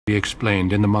be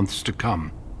explained in the months to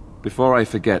come. Before I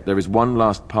forget, there is one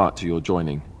last part to your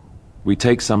joining. We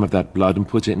take some of that blood and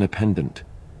put it in a pendant.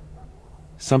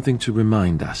 Something to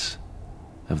remind us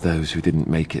of those who didn't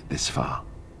make it this far.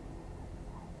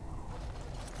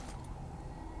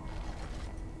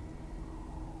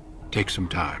 Take some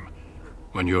time.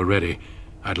 When you're ready,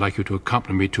 I'd like you to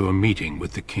accompany me to a meeting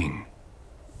with the king.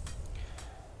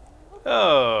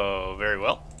 Oh, very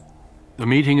well. The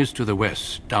meeting is to the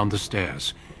west, down the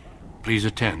stairs. Please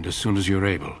attend as soon as you're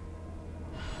able.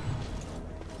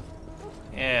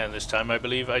 And this time I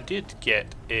believe I did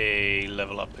get a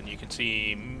level up, and you can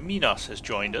see Minos has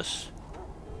joined us.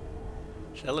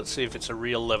 So let's see if it's a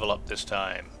real level up this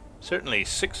time. Certainly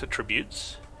 6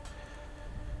 attributes.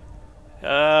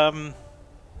 So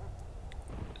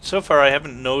far I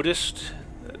haven't noticed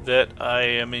that I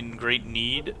am in great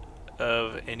need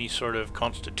of any sort of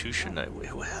constitution.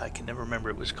 I can never remember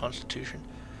it was constitution.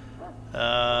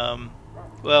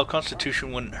 Well,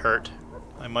 constitution wouldn't hurt.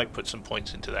 I might put some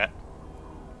points into that.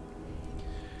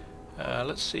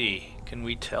 Let's see. Can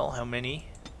we tell how many?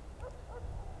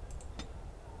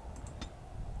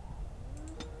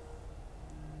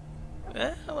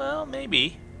 Well,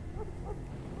 maybe.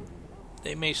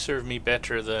 They may serve me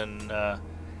better than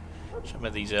some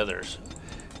of these others.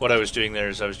 What I was doing there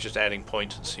is I was just adding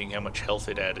points and seeing how much health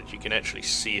it added. You can actually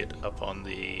see it up on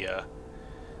the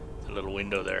little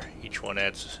window there. Each one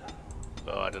adds,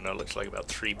 oh, I don't know, looks like about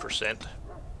 3%.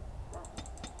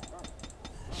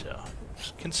 So,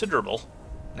 it's considerable.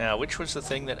 Now, which was the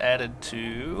thing that added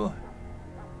to...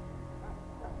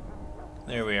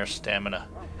 There we are, stamina.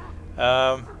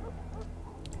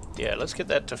 Yeah, let's get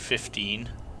that to 15.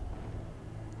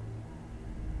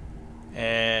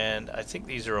 And I think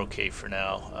these are okay for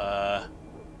now.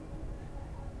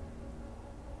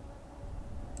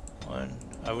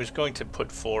 I was going to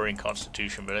put 4 in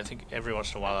Constitution, but I think every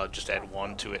once in a while I'll just add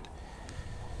 1 to it.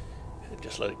 And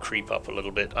just let it creep up a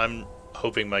little bit. I'm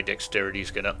hoping my Dexterity is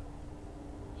going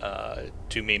to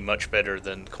do me much better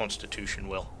than Constitution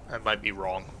will. I might be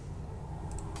wrong.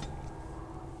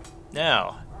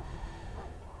 Now,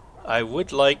 I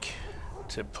would like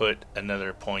to put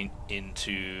another point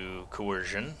into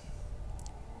Coercion,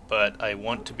 but I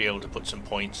want to be able to put some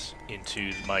points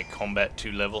into my Combat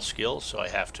 2 level skill, so I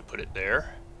have to put it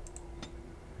there.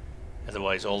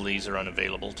 Otherwise all these are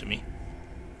unavailable to me.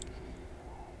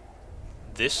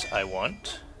 This I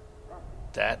want.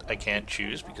 That I can't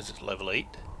choose because it's level 8.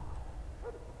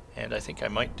 And I think I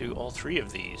might do all 3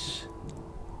 of these.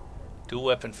 Dual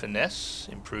weapon finesse,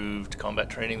 improved combat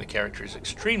training. The character is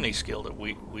extremely skilled at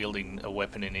wielding a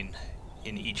weapon in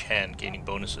each hand, gaining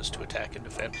bonuses to attack and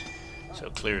defense. So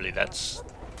clearly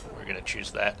we're going to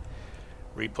choose that.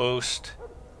 Repost.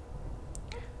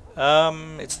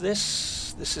 It's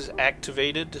this. This is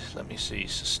activated. Let me see.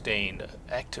 Sustained.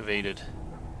 Activated.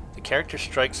 The character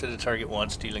strikes at a target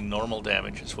once, dealing normal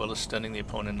damage, as well as stunning the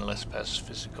opponent unless it passes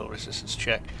physical resistance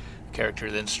check. The character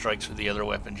then strikes with the other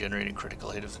weapon, generating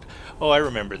critical hit of the... Oh, I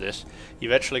remember this.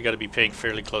 You've actually got to be paying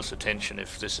fairly close attention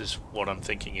if this is what I'm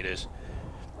thinking it is.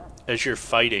 As you're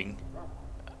fighting,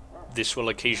 this will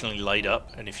occasionally light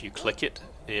up, and if you click it,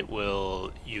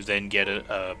 you then get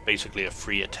basically a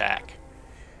free attack.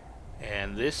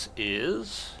 And this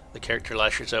is... The character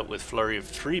lashes out with flurry of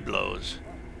 3 blows,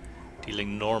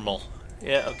 dealing normal.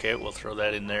 Yeah, okay, we'll throw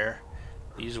that in there.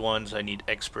 These ones I need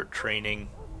expert training.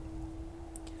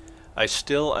 I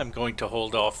still am going to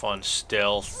hold off on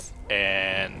stealth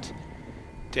and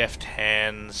deft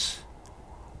hands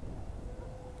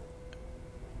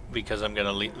because I'm going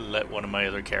to let one of my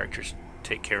other characters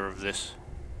take care of this.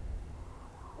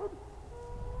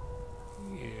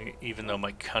 Even though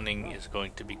my cunning is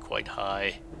going to be quite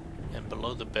high. And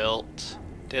below the belt,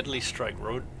 deadly strike.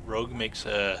 Rogue makes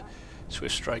a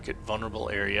swift strike at vulnerable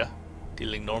area,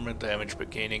 dealing normal damage but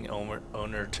gaining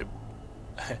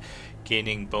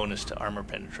gaining bonus to armor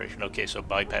penetration. Okay, so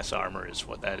bypass armor is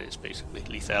what that is basically.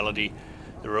 Lethality.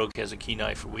 The rogue has a keen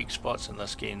eye for weak spots and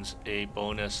thus gains a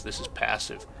bonus. This is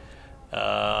passive.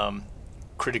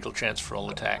 Critical chance for all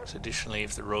attacks. Additionally,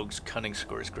 if the rogue's cunning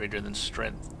score is greater than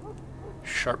strength,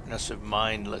 sharpness of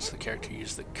mind lets the character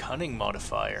use the cunning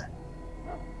modifier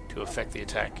to affect the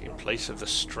attack in place of the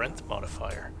strength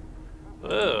modifier.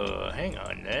 Oh, hang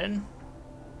on then.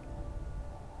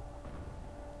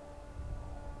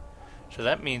 So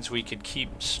that means we could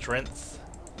keep strength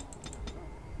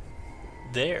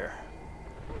there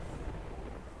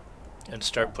and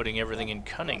start putting everything in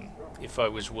cunning if I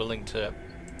was willing to.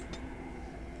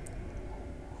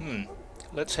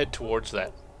 Let's head towards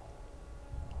that.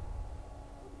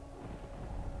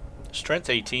 Strength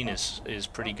 18 is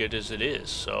pretty good as it is,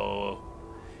 so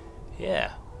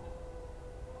yeah,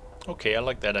 Okay, I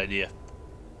like that idea.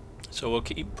 So we'll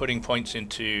keep putting points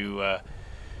into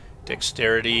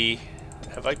dexterity.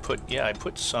 Have I put... Yeah, I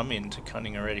put some into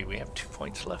cunning already. We have 2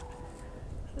 points left.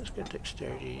 Let's get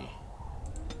dexterity.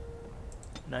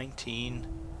 19.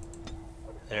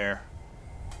 There.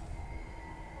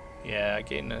 Yeah, I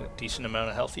gain a decent amount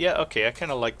of health. Yeah, okay, I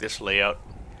kind of like this layout.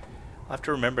 I'll have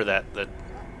to remember that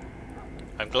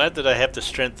I'm glad that I have the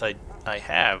strength I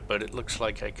have, but it looks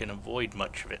like I can avoid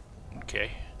much of it.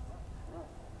 Okay.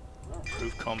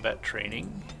 Improve combat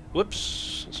training.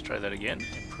 Whoops, let's try that again.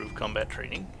 Improve combat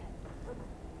training.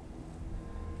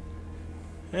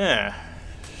 Yeah,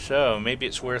 so maybe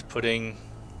it's worth putting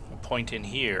a point in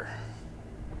here.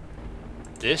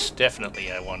 This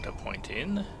definitely I want a point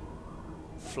in.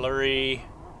 Flurry.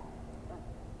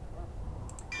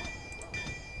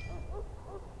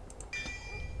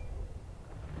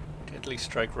 Deadly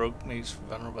strike, rogue makes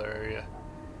vulnerable area.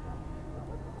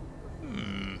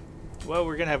 Well,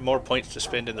 we're going to have more points to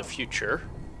spend in the future.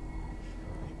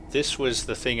 This was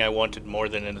the thing I wanted more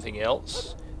than anything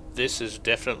else. This is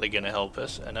definitely going to help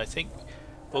us, and I think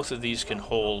both of these can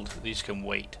hold, these can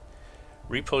wait.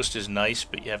 Repost is nice,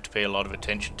 but you have to pay a lot of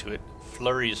attention to it.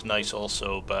 Flurry is nice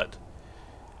also, but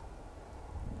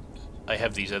I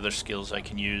have these other skills I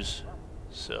can use.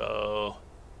 So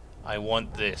I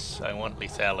want this. I want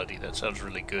lethality. That sounds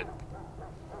really good.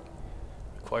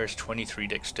 Requires 23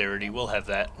 dexterity. We'll have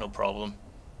that, no problem.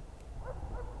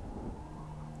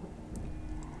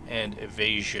 And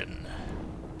evasion.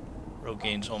 Rogue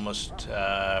gains almost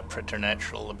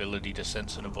preternatural ability to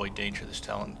sense and avoid danger. This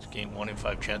talent gains 1 in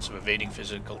 5 chance of evading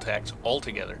physical attacks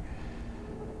altogether,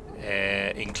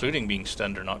 including being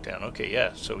stunned or knocked down. Okay,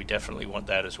 yeah, so we definitely want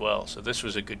that as well. So this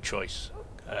was a good choice.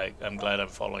 I'm glad I'm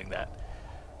following that.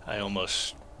 I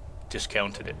almost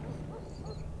discounted it.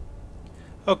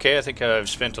 Okay, I think I've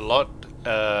spent a lot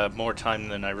more time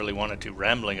than I really wanted to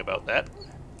rambling about that.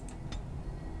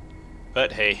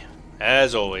 But hey,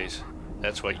 as always,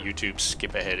 that's what YouTube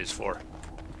skip ahead is for.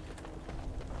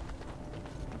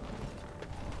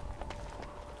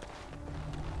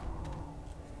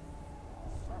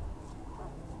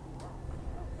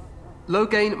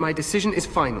 Loghain, my decision is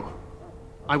final.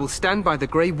 I will stand by the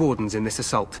Grey Wardens in this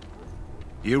assault.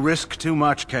 You risk too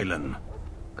much, Kalen.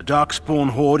 The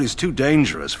Darkspawn Horde is too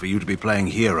dangerous for you to be playing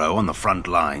hero on the front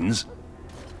lines.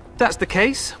 That's the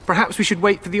case. Perhaps we should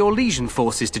wait for the Orlesian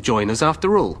forces to join us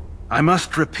after all. I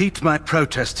must repeat my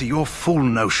protest to your fool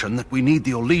notion that we need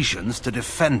the Orlesians to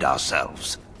defend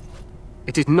ourselves.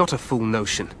 It is not a fool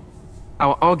notion.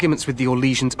 Our arguments with the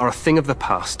Orlesians are a thing of the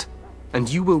past, and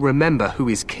you will remember who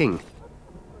is king.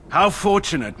 How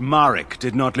fortunate Marek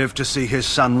did not live to see his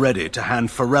son ready to hand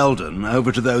Ferelden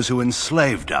over to those who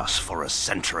enslaved us for a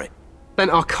century. Then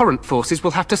our current forces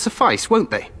will have to suffice,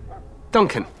 won't they?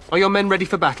 Duncan, are your men ready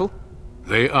for battle?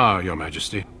 They are, Your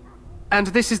Majesty. And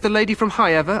this is the lady from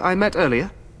High Ever I met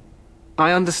earlier?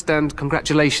 I understand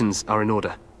congratulations are in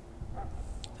order.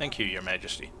 Thank you, Your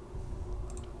Majesty.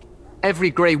 Every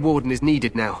Grey Warden is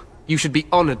needed now. You should be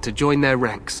honored to join their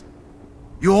ranks.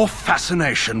 Your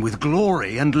fascination with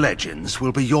glory and legends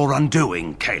will be your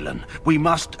undoing, Kalen. We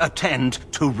must attend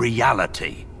to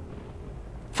reality.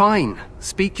 Fine.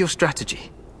 Speak your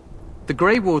strategy. The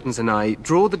Grey Wardens and I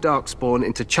draw the Darkspawn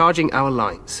into charging our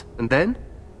lines, and then?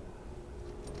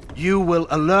 You will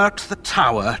alert the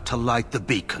tower to light the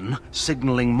beacon,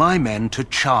 signaling my men to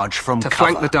charge from cover. To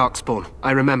flank the Darkspawn,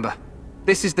 I remember.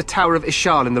 This is the Tower of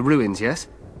Ishal in the ruins, yes?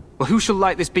 Well, who shall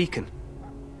light this beacon?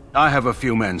 I have a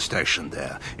few men stationed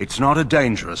there. It's not a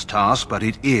dangerous task, but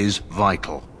it is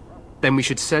vital. Then we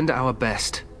should send our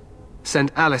best.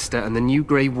 Send Alistair and the new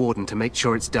Grey Warden to make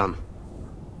sure it's done.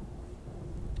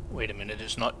 Wait a minute,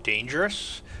 it's not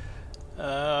dangerous?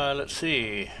 Let's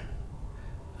see.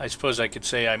 I suppose I could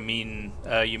say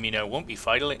you mean I won't be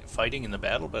fighting in the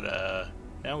battle, but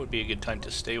now would be a good time to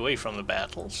stay away from the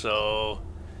battle, so...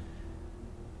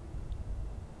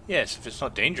 Yes, if it's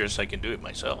not dangerous, I can do it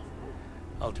myself.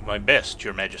 I'll do my best,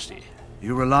 Your Majesty.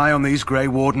 You rely on these Grey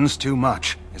Wardens too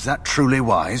much. Is that truly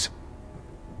wise?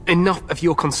 Enough of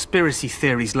your conspiracy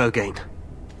theories, Loghain.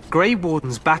 Grey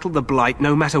Wardens battle the Blight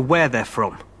no matter where they're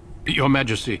from. Your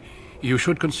Majesty, you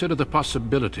should consider the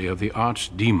possibility of the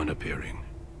Archdemon appearing.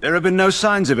 There have been no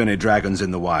signs of any dragons in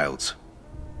the wilds.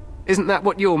 Isn't that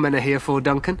what your men are here for,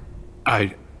 Duncan?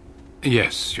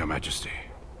 Yes, Your Majesty.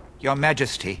 Your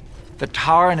Majesty, the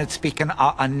tower and its beacon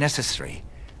are unnecessary.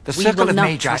 The We circle will of not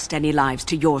Magi... trust any lives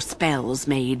to your spells,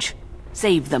 Mage.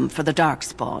 Save them for the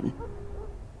Darkspawn.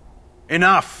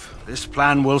 Enough! This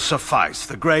plan will suffice.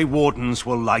 The Grey Wardens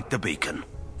will light the beacon.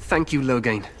 Thank you,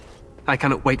 Loghain. I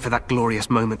cannot wait for that glorious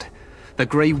moment. The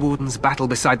Grey Wardens battle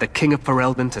beside the King of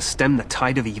Ferelden to stem the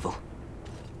tide of evil.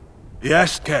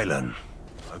 Yes, Cailan.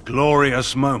 A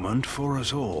glorious moment for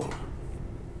us all.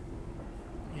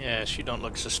 Yes, you don't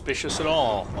look suspicious at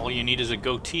all. All you need is a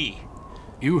goatee.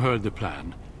 You heard the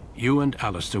plan. You and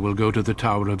Alistair will go to the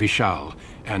Tower of Ishal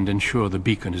and ensure the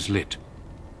beacon is lit.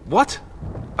 What?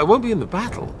 I won't be in the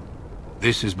battle.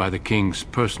 This is by the King's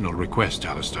personal request,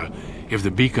 Alistair. If the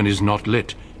beacon is not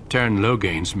lit, Tern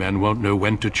Loghain's men won't know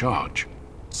when to charge.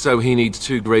 So he needs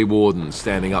 2 Grey Wardens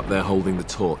standing up there holding the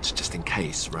torch, just in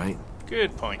case, right?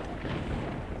 Good point.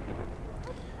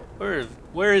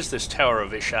 Where is this Tower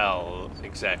of Ishal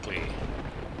exactly?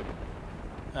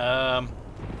 Yeah,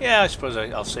 I suppose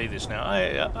I'll say this now.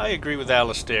 I agree with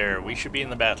Alistair. We should be in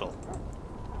the battle.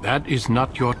 That is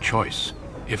not your choice.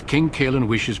 If King Cailan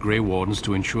wishes Grey Wardens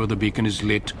to ensure the beacon is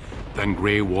lit, then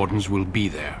Grey Wardens will be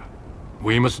there.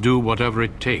 We must do whatever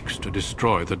it takes to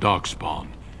destroy the Darkspawn,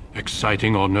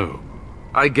 exciting or no.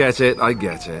 I get it, I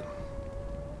get it.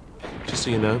 Just so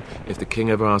you know, if the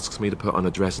King ever asks me to put on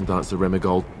a dress and dance the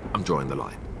Remigold, I'm drawing the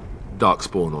line.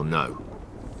 Darkspawn or no.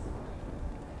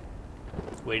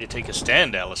 Way to take a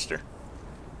stand, Alistair.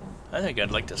 I think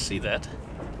I'd like to see that.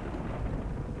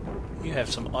 You have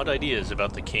some odd ideas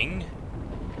about the King.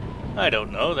 I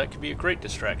don't know, that could be a great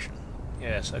distraction.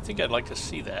 Yes, I think I'd like to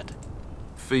see that.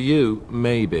 For you,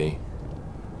 maybe.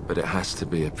 But it has to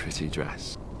be a pretty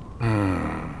dress.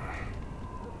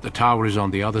 The tower is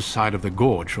on the other side of the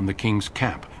gorge from the King's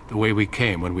camp, the way we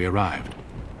came when we arrived.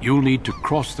 You'll need to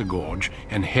cross the gorge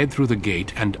and head through the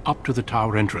gate and up to the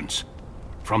tower entrance.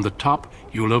 From the top,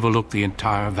 you'll overlook the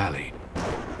entire valley.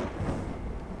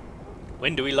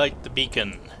 When do we light the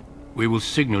beacon? We will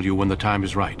signal you when the time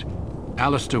is right.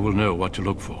 Alistair will know what to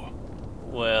look for.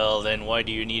 Well, then why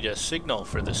do you need a signal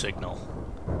for the signal?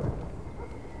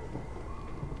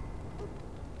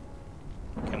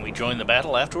 Can we join the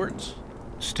battle afterwards?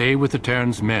 Stay with the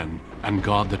Terran's men and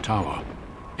guard the tower.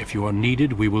 If you are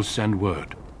needed, we will send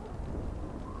word.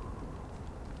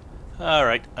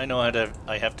 Alright, I know what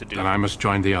I have to do. Then I must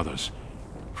join the others.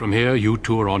 From here, you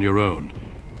two are on your own.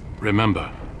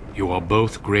 Remember, you are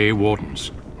both Grey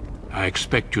Wardens. I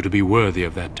expect you to be worthy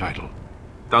of that title.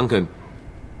 Duncan,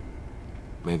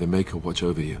 may the Maker watch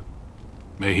over you.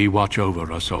 May he watch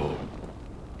over us all.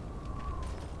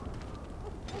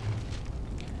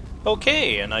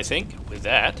 Okay, and I think with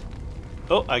that...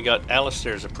 Oh, I got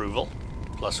Alistair's approval.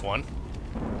 +1.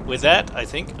 With that, I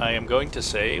think I am going to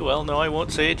say... Well, no, I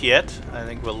won't say it yet. I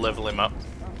think we'll level him up.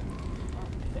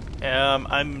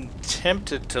 I'm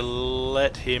tempted to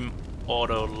let him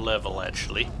auto-level,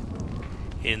 actually.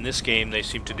 In this game, they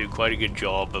seem to do quite a good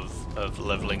job of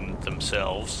leveling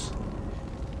themselves.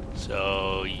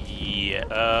 So,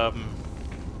 yeah,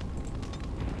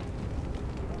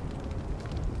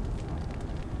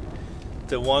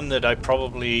 the one that I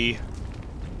probably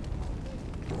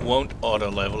won't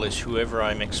auto-level is whoever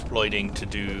I'm exploiting to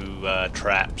do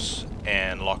traps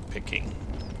and lockpicking.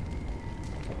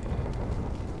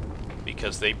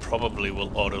 Because they probably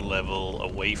will auto-level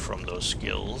away from those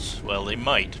skills. Well, they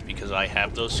might, because I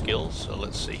have those skills, so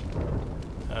let's see.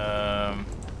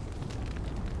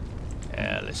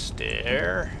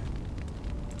 Alistair.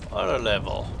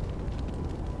 Auto-level.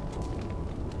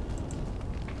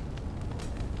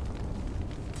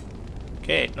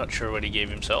 Okay, not sure what he gave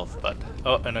himself, but...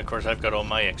 Oh, and of course I've got all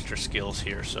my extra skills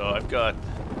here, so I've got...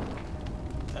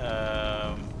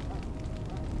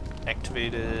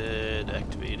 activated,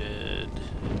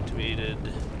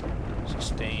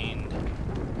 sustained,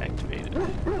 activated.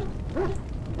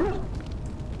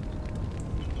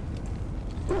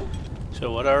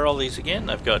 So what are all these again?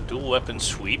 I've got dual weapon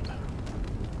sweep,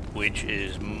 which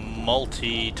is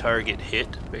multi-target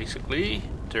hit, basically.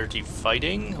 Dirty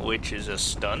fighting, which is a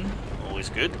stun, always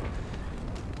good.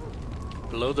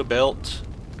 Below the belt,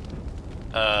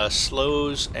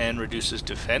 slows and reduces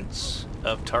defense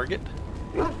of target.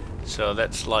 So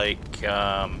that's like,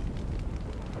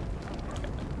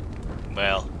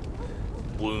 well,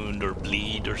 wound or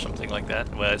bleed or something like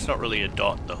that. Well, it's not really a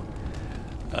dot though.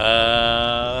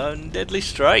 Deadly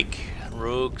strike.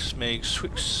 Rogues make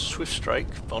swift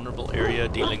strike, vulnerable area,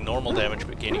 dealing normal damage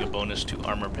but gaining a bonus to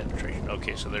armor penetration.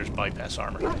 Okay, so there's bypass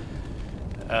armor.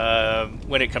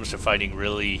 When it comes to fighting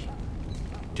really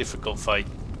difficult fight,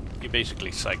 you're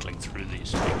basically cycling through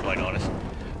these, to be quite honest.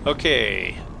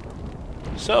 Okay,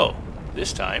 so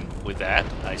this time, with that,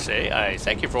 I say I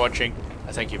thank you for watching,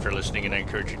 I thank you for listening, and I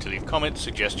encourage you to leave comments,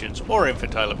 suggestions, or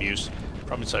infantile abuse. I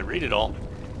promise I read it all.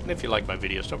 And if you like my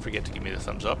videos, don't forget to give me the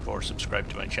thumbs up or subscribe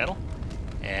to my channel.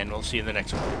 And we'll see you in the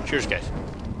next one. Cheers, guys.